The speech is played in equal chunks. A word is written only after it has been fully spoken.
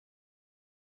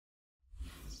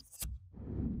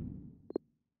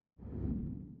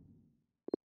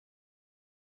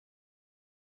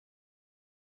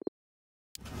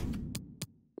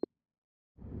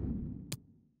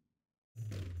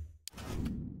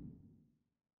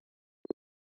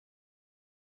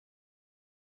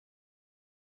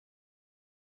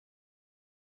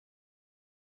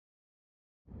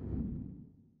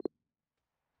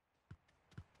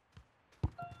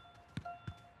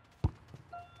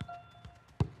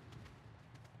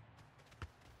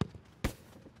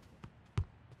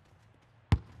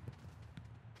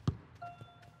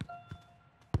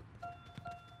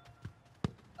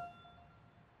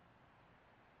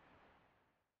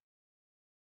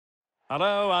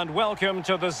Hello and welcome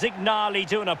to the Signal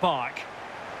Iduna Park.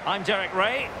 I'm Derek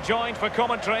Ray, joined for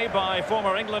commentary by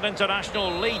former England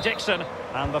international Lee Dixon,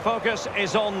 and the focus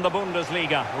is on the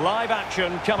Bundesliga. Live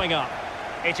action coming up.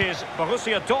 It is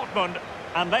Borussia Dortmund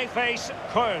and they face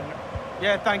Köln.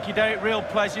 Yeah, thank you, Derek. Real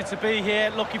pleasure to be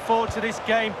here. Looking forward to this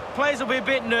game. Players will be a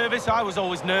bit nervous. I was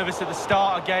always nervous at the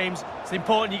start of games. It's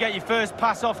important you get your first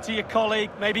pass off to your colleague,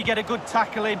 maybe get a good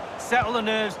tackle in, settle the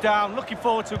nerves down. Looking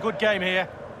forward to a good game here.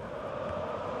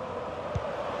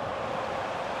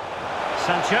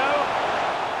 Sancho.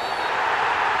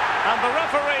 And the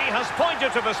referee has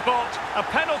pointed to the spot. A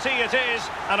penalty it is,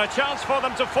 and a chance for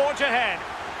them to forge ahead.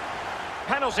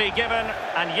 Penalty given,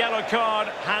 and yellow card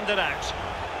handed out.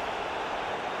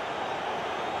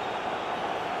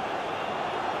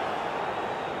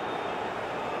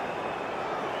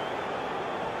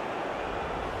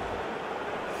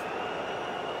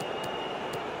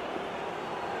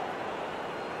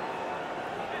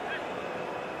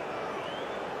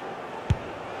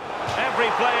 Every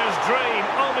player's dream,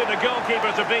 only the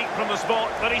goalkeeper to beat from the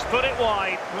spot, but he's put it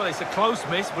wide. Well, it's a close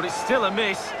miss, but it's still a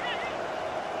miss.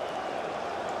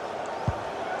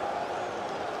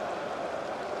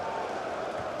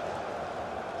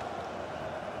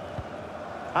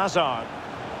 Hazard.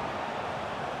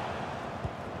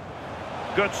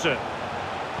 Goodson.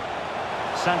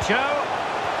 Sancho.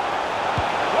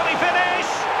 Will he finish?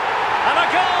 And a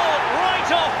goal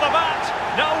right off the bat.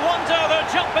 No wonder they're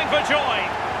jumping for joy.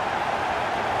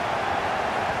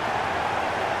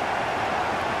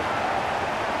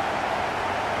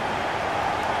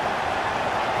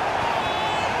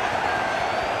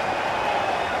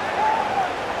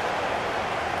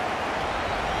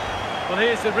 Well,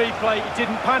 here's the replay. He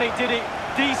didn't panic, did he?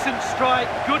 Decent strike,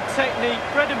 good technique,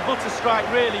 bread and butter strike,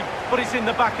 really, but it's in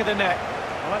the back of the net.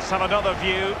 Well, let's have another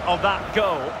view of that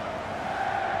goal.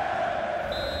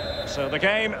 So the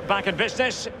game back in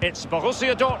business. It's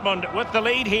Borussia Dortmund with the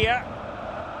lead here.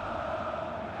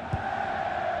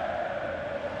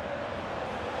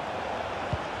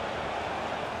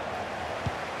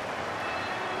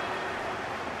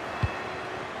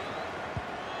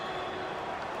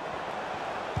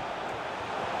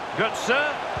 Goodson.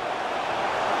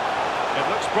 It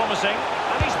looks promising,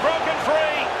 and he's broken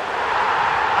free.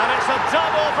 And it's a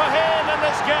double for him in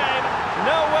this game.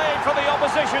 No way for the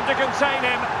opposition to contain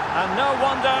him, and no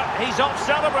wonder he's off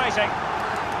celebrating.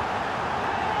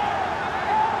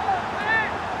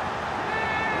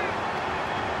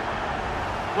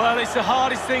 Well, it's the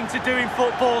hardest thing to do in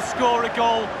football, score a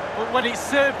goal. But when it's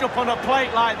served up on a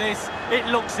plate like this, it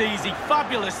looks easy.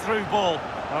 Fabulous through ball.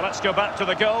 Well, let's go back to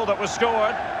the goal that was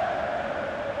scored.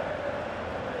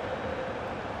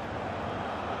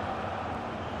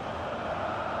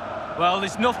 Well,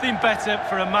 there's nothing better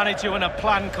for a manager when a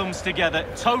plan comes together.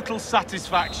 Total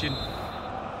satisfaction.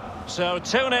 So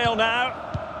 2-0 now.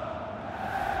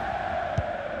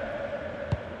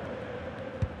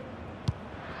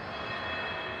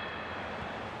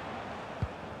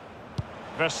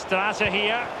 Verstraete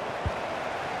here.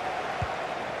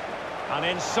 An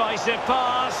incisive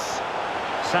pass.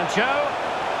 Sancho.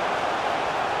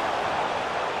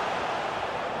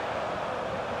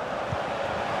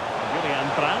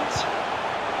 Brandt.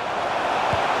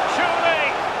 Surely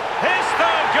his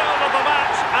third goal of the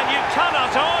match, and you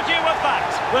cannot argue with that.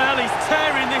 Well, he's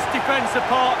tearing this defence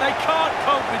apart. They can't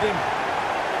cope with him.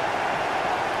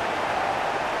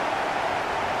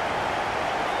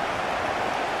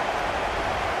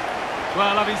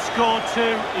 Well, having scored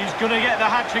two, he's going to get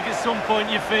the hat-trick at some point,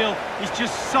 you feel. He's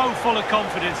just so full of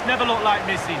confidence. Never looked like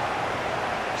missing.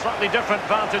 Slightly different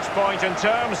vantage point in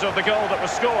terms of the goal that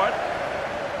was scored.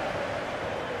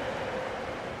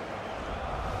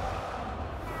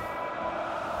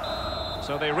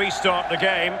 So they restart the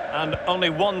game, and only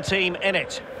one team in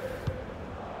it.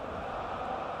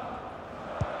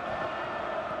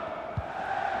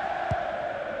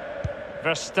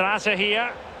 Verstraete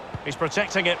here. He's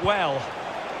protecting it well.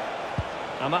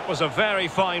 And that was a very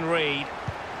fine read.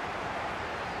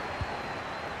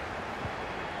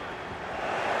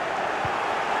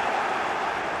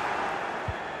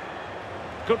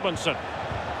 Goodmanson.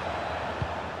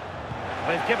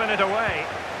 They've given it away.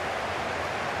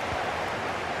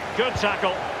 Good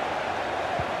tackle.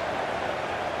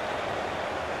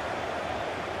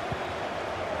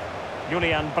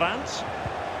 Julian Brandt.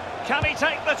 Can he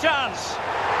take the chance?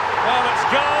 Well, it's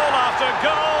goal after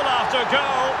goal after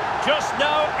goal. Just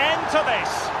no end to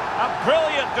this. A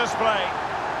brilliant display.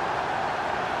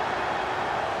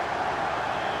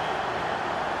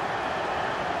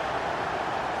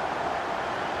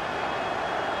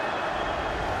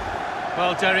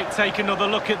 Well, Derek, take another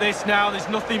look at this now. There's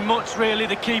nothing much, really,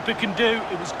 the keeper can do.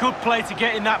 It was good play to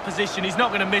get in that position. He's not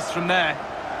going to miss from there.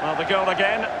 Well, the goal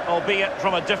again, albeit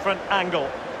from a different angle.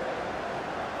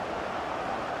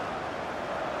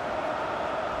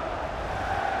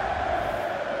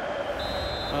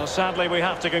 Well, sadly, we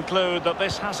have to conclude that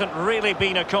this hasn't really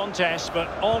been a contest, but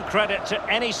all credit to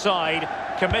any side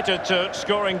committed to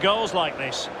scoring goals like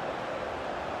this.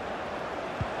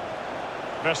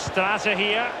 Verstraete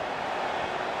here.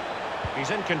 He's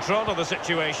in control of the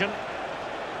situation.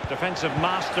 Defensive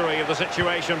mastery of the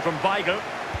situation from Weigl.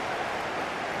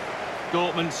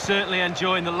 Dortmund certainly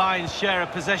enjoying the lion's share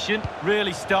of possession.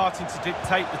 Really starting to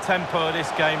dictate the tempo of this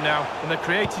game now. And they're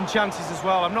creating chances as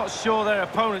well. I'm not sure their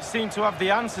opponents seem to have the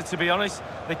answer, to be honest.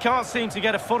 They can't seem to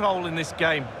get a foothold in this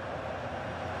game.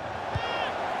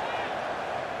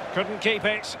 Couldn't keep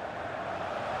it.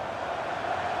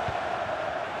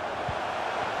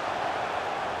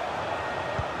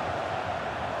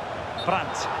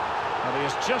 Brandt. And he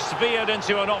has just veered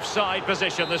into an offside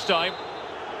position this time.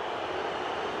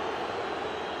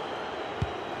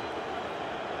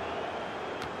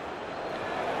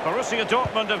 Borussia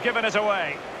Dortmund have given it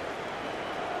away.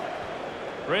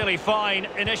 Really fine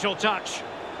initial touch.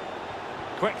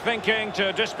 Quick thinking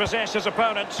to dispossess his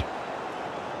opponent.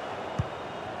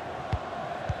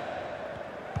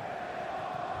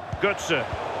 Götze.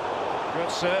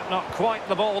 Götze, not quite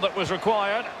the ball that was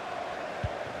required.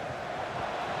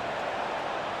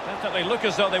 Definitely look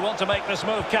as though they want to make this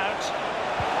move count.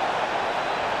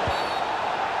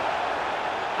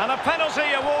 And a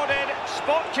penalty awarded.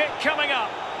 Spot kick coming up.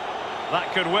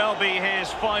 That could well be his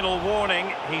final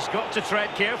warning. He's got to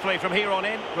tread carefully from here on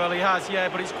in. Well, he has, yeah,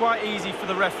 but it's quite easy for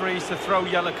the referees to throw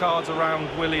yellow cards around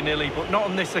willy-nilly, but not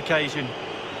on this occasion.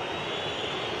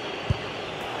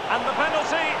 And the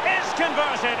penalty is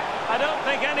converted. I don't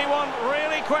think anyone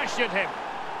really questioned him.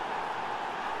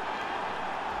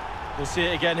 We'll see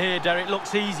it again here, Derek.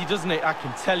 Looks easy, doesn't it? I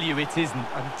can tell you it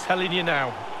isn't. I'm telling you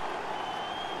now.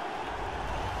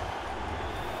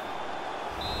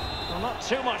 Well, not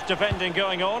too much defending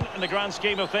going on in the grand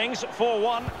scheme of things.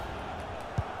 4-1.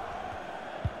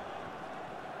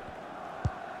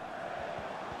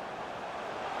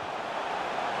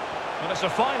 Well, it's a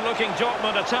fine-looking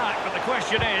Dortmund attack, but the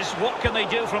question is, what can they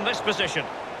do from this position?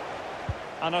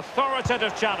 An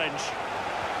authoritative challenge.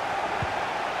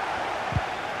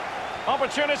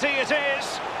 Opportunity it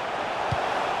is.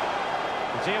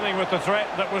 Dealing with the threat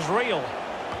that was real.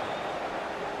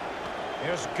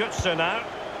 Here's Götze now.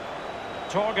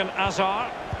 Torgan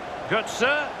Hazard.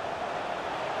 Götze.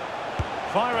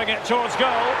 Firing it towards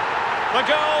goal. The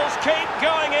goals keep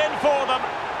going in for them.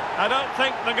 I don't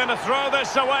think they're going to throw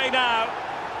this away now.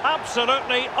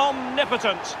 Absolutely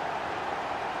omnipotent.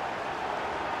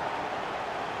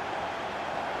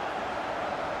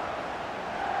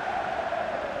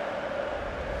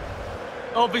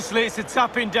 Obviously, it's a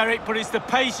tap-in, Derek, but it's the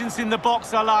patience in the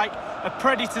box I like. A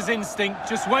predator's instinct,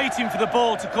 just waiting for the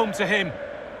ball to come to him.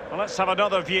 Well, let's have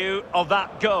another view of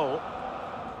that goal.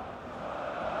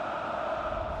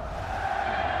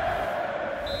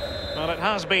 Well, it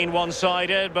has been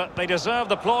one-sided, but they deserve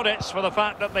the plaudits for the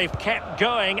fact that they've kept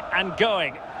going and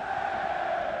going.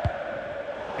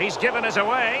 He's given it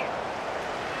away.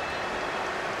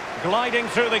 Gliding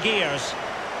through the gears.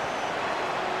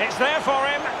 It's there for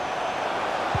him.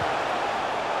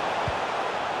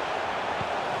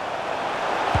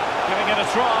 Giving it a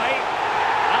try.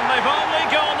 And they've only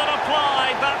gone and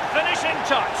applied that finishing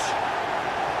touch.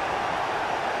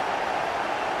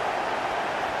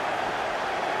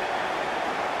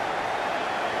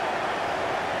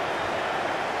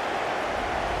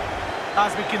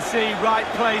 As we can see, right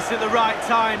place at the right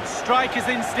time. Striker's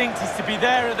instinct is to be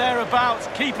there or thereabouts.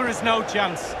 Keeper has no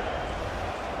chance.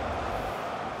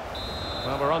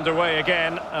 Well, we're underway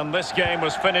again, and this game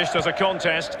was finished as a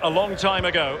contest a long time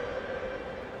ago.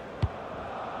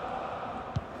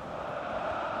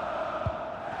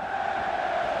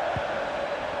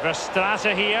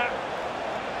 Verstraete here.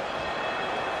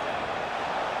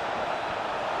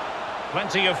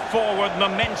 Plenty of forward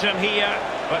momentum here,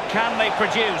 but can they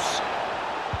produce?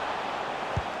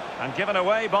 And given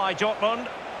away by Dortmund.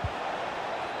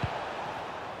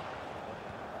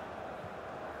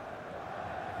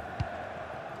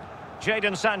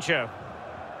 Jadon Sancho.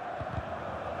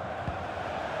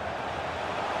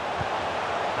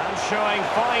 And showing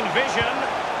fine vision.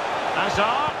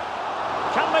 Hazard.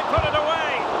 Can they put it away?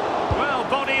 Well,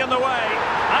 body in the way.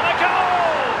 And a goal!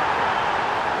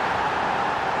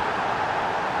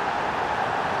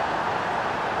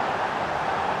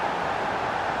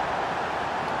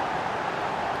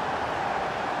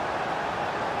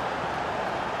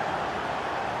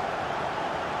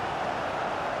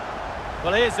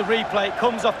 Well, here's the replay. It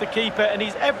comes off the keeper, and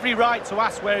he's every right to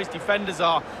ask where his defenders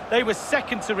are. They were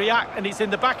second to react, and it's in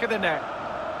the back of the net.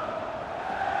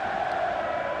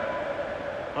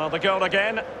 Well, the goal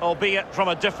again, albeit from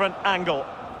a different angle.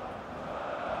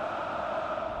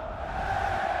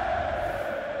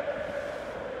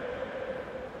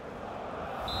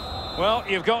 Well,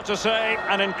 you've got to say,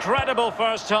 an incredible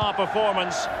first-half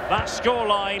performance. That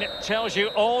scoreline tells you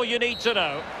all you need to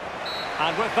know.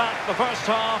 And with that, the first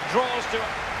half draws to...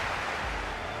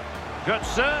 Good,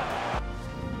 sir.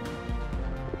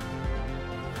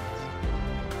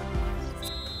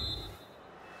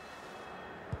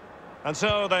 And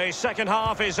so the second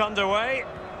half is underway.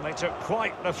 They took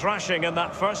quite the thrashing in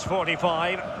that first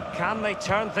 45. Can they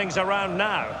turn things around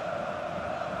now?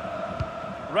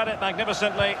 Read it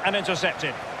magnificently and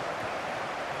intercepted.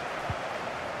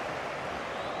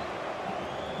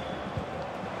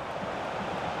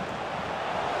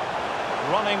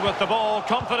 Running with the ball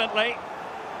confidently.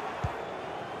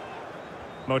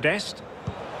 Modeste.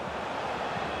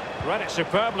 Read it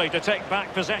superbly to take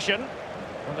back possession.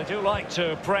 And they do like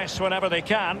to press whenever they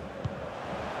can.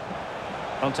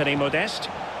 Anthony Modeste.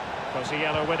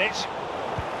 Cosiello with it.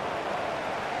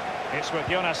 It's with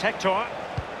Jonas Hector.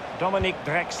 Dominic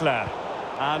Drexler.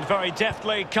 And very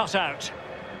deftly cut out.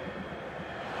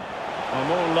 A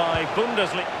more live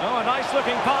Bundesliga. Oh, a nice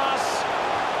looking pass.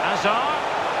 Hazard.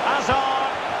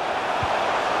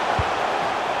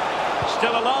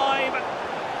 Still alive.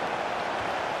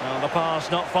 Well, the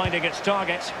pass not finding its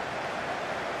target.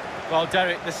 Well,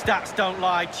 Derek, the stats don't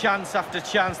lie. Chance after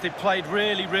chance. They've played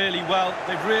really, really well.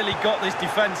 They've really got this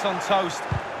defence on toast.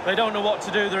 They don't know what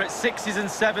to do. They're at 6s and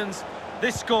 7s.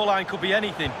 This scoreline could be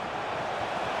anything.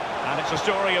 And it's a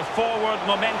story of forward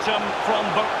momentum from...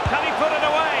 Can he put it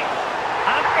away?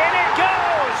 And in it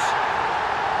goes!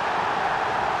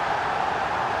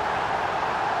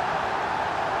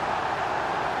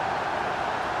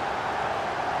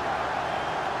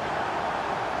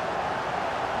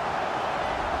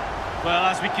 Well,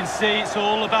 as we can see, it's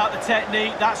all about the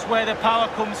technique. That's where the power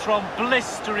comes from.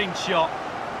 Blistering shot.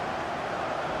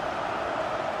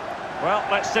 Well,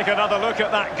 let's take another look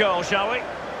at that goal, shall we?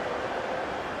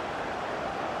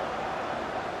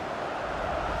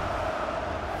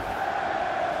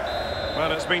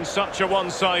 Well, it's been such a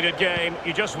one-sided game.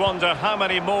 You just wonder how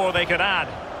many more they could add.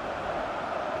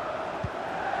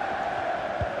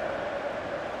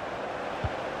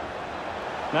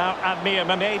 Now, Admir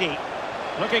Mehmedi.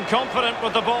 Looking confident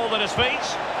with the ball at his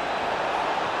feet.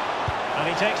 And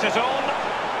he takes it on.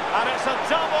 And it's a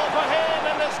double for him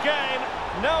in this game.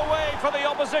 No way for the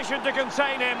opposition to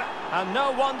contain him. And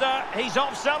no wonder he's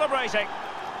off celebrating.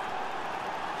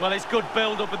 Well, it's good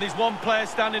build-up, and there's one player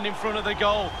standing in front of the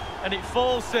goal. And it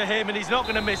falls to him, and he's not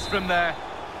going to miss from there.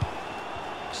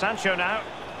 Sancho now.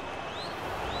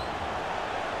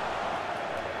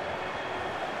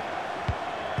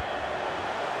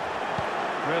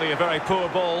 Really a very poor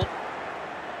ball.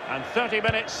 And 30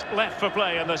 minutes left for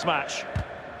play in this match.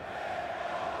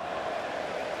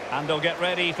 And they'll get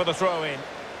ready for the throw-in.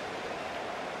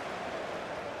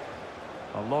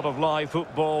 A lot of live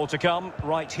football to come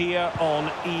right here on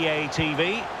EA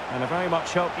TV. And I very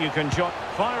much hope you can join.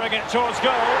 Firing it towards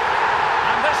goal.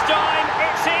 And this time,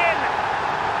 it's in!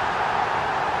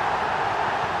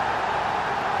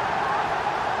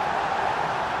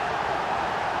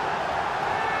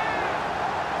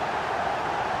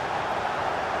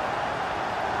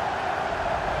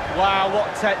 Wow,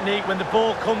 what technique when the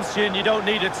ball comes to you and you don't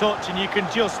need a touch and you can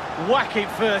just whack it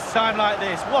first time like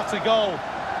this. What a goal.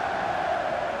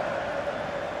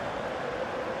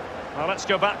 Well, let's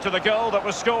go back to the goal that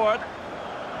was scored.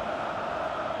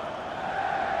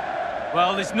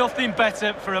 Well, there's nothing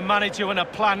better for a manager when a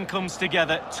plan comes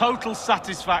together. Total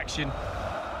satisfaction.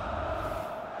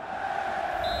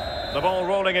 The ball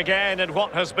rolling again in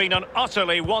what has been an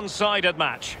utterly one-sided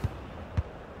match.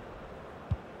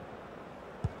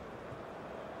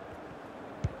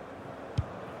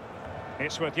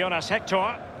 It's with Jonas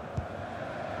Hector.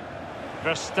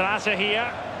 Verstraete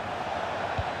here.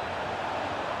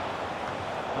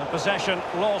 And possession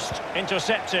lost,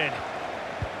 intercepted.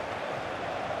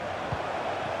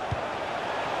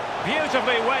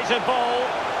 Beautifully weighted ball.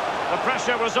 The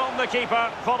pressure was on the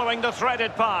keeper following the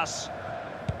threaded pass.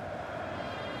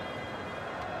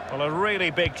 Well, a really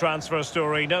big transfer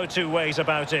story, no two ways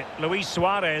about it. Luis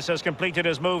Suarez has completed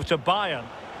his move to Bayern.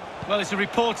 Well, it's a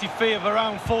reported fee of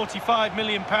around £45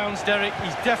 million, Derek.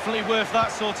 He's definitely worth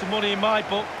that sort of money in my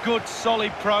book. Good,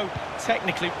 solid pro,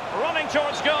 technically. Running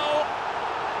towards goal.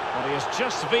 But he has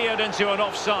just veered into an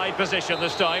offside position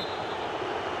this time.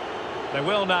 They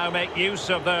will now make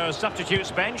use of their substitutes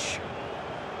bench.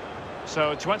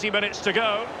 So 20 minutes to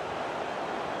go.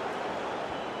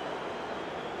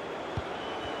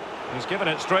 He's given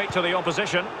it straight to the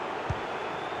opposition.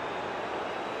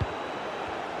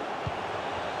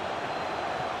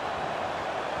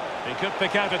 He could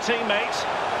pick out a teammate.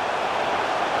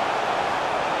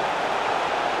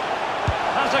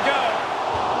 Has a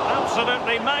go.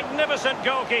 Absolutely magnificent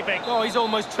goalkeeping. Oh, he's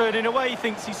almost turning away. He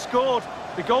thinks he scored.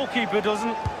 The goalkeeper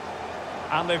doesn't.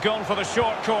 And they've gone for the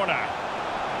short corner.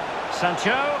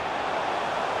 Sancho.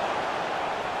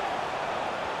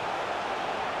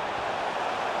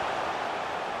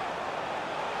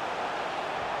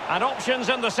 And options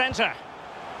in the centre.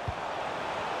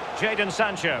 Jadon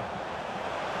Sancho.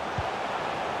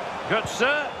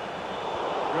 Götze.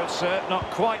 Götze, not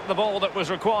quite the ball that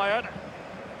was required.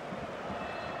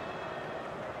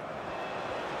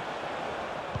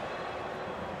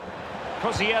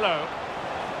 Cosiello.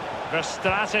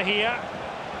 Verstraete here.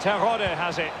 Terode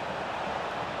has it.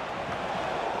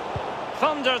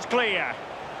 Thunders clear.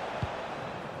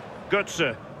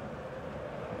 Götze.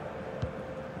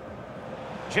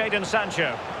 Jadon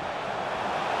Sancho.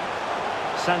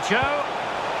 Sancho.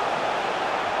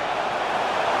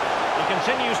 He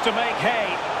continues to make hay.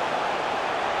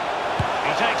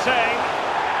 He takes aim.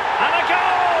 And a goal!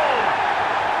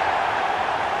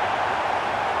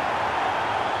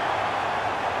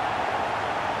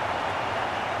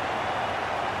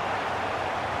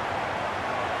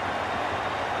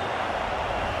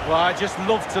 Well, I just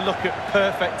love to look at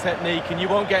perfect technique, and you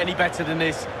won't get any better than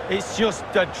this. It's just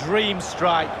a dream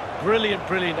strike. Brilliant,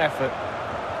 brilliant effort.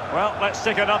 Well, let's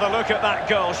take another look at that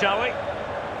goal, shall we?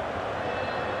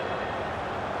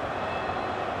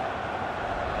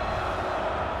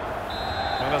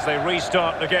 And as they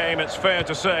restart the game, it's fair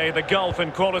to say the gulf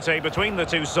in quality between the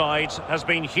two sides has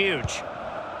been huge.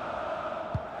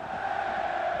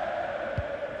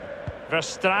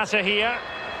 Verstraete here.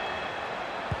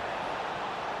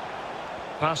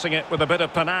 Passing it with a bit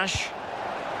of panache.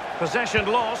 Possession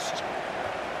lost.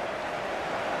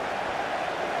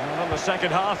 And on the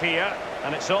second half here,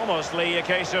 and it's almost, Lee, a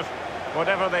case of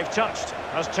whatever they've touched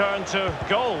has turned to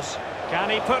goals. Can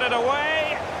he put it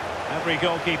away? Every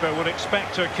goalkeeper would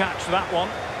expect to catch that one.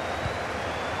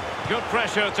 Good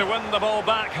pressure to win the ball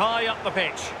back high up the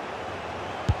pitch.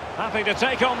 Happy to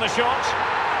take on the shot.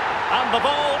 And the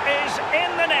ball is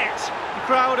in the net. The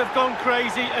crowd have gone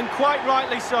crazy, and quite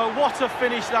rightly so. What a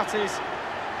finish that is.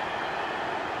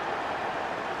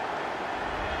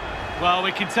 Well,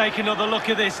 we can take another look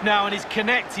at this now, and he's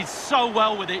connected so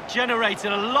well with it,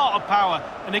 generated a lot of power,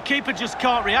 and the keeper just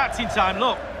can't react in time.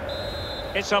 Look.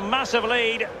 It's a massive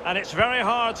lead, and it's very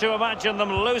hard to imagine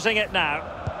them losing it now.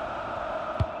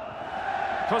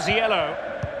 Cosiello.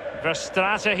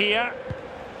 Verstraete here.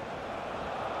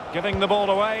 Giving the ball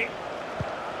away.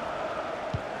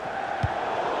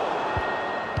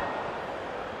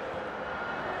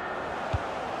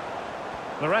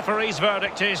 The referee's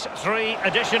verdict is 3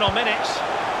 additional minutes.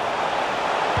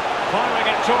 Firing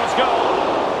it towards goal.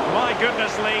 My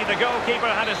goodness, Lee, the goalkeeper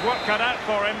had his work cut out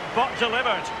for him, but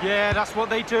delivered. Yeah, that's what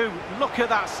they do. Look at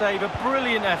that save, a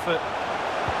brilliant effort.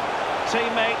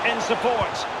 Teammate in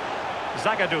support.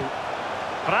 Zagadou.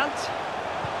 Brandt.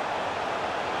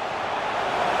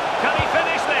 Can he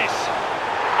finish this?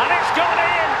 And it's gone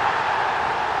in!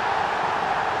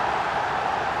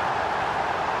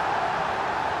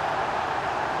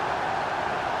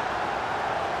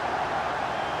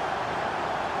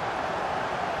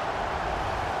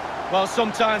 Well,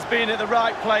 sometimes being at the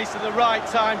right place at the right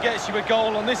time gets you a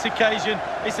goal. On this occasion,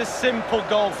 it's a simple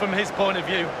goal from his point of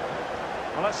view.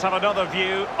 Well, let's have another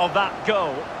view of that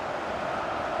goal.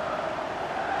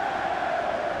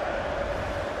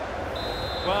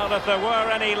 Well, if there were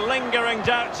any lingering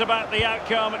doubts about the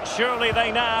outcome, surely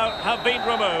they now have been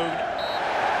removed.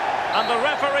 And the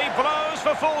referee blows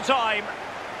for full time.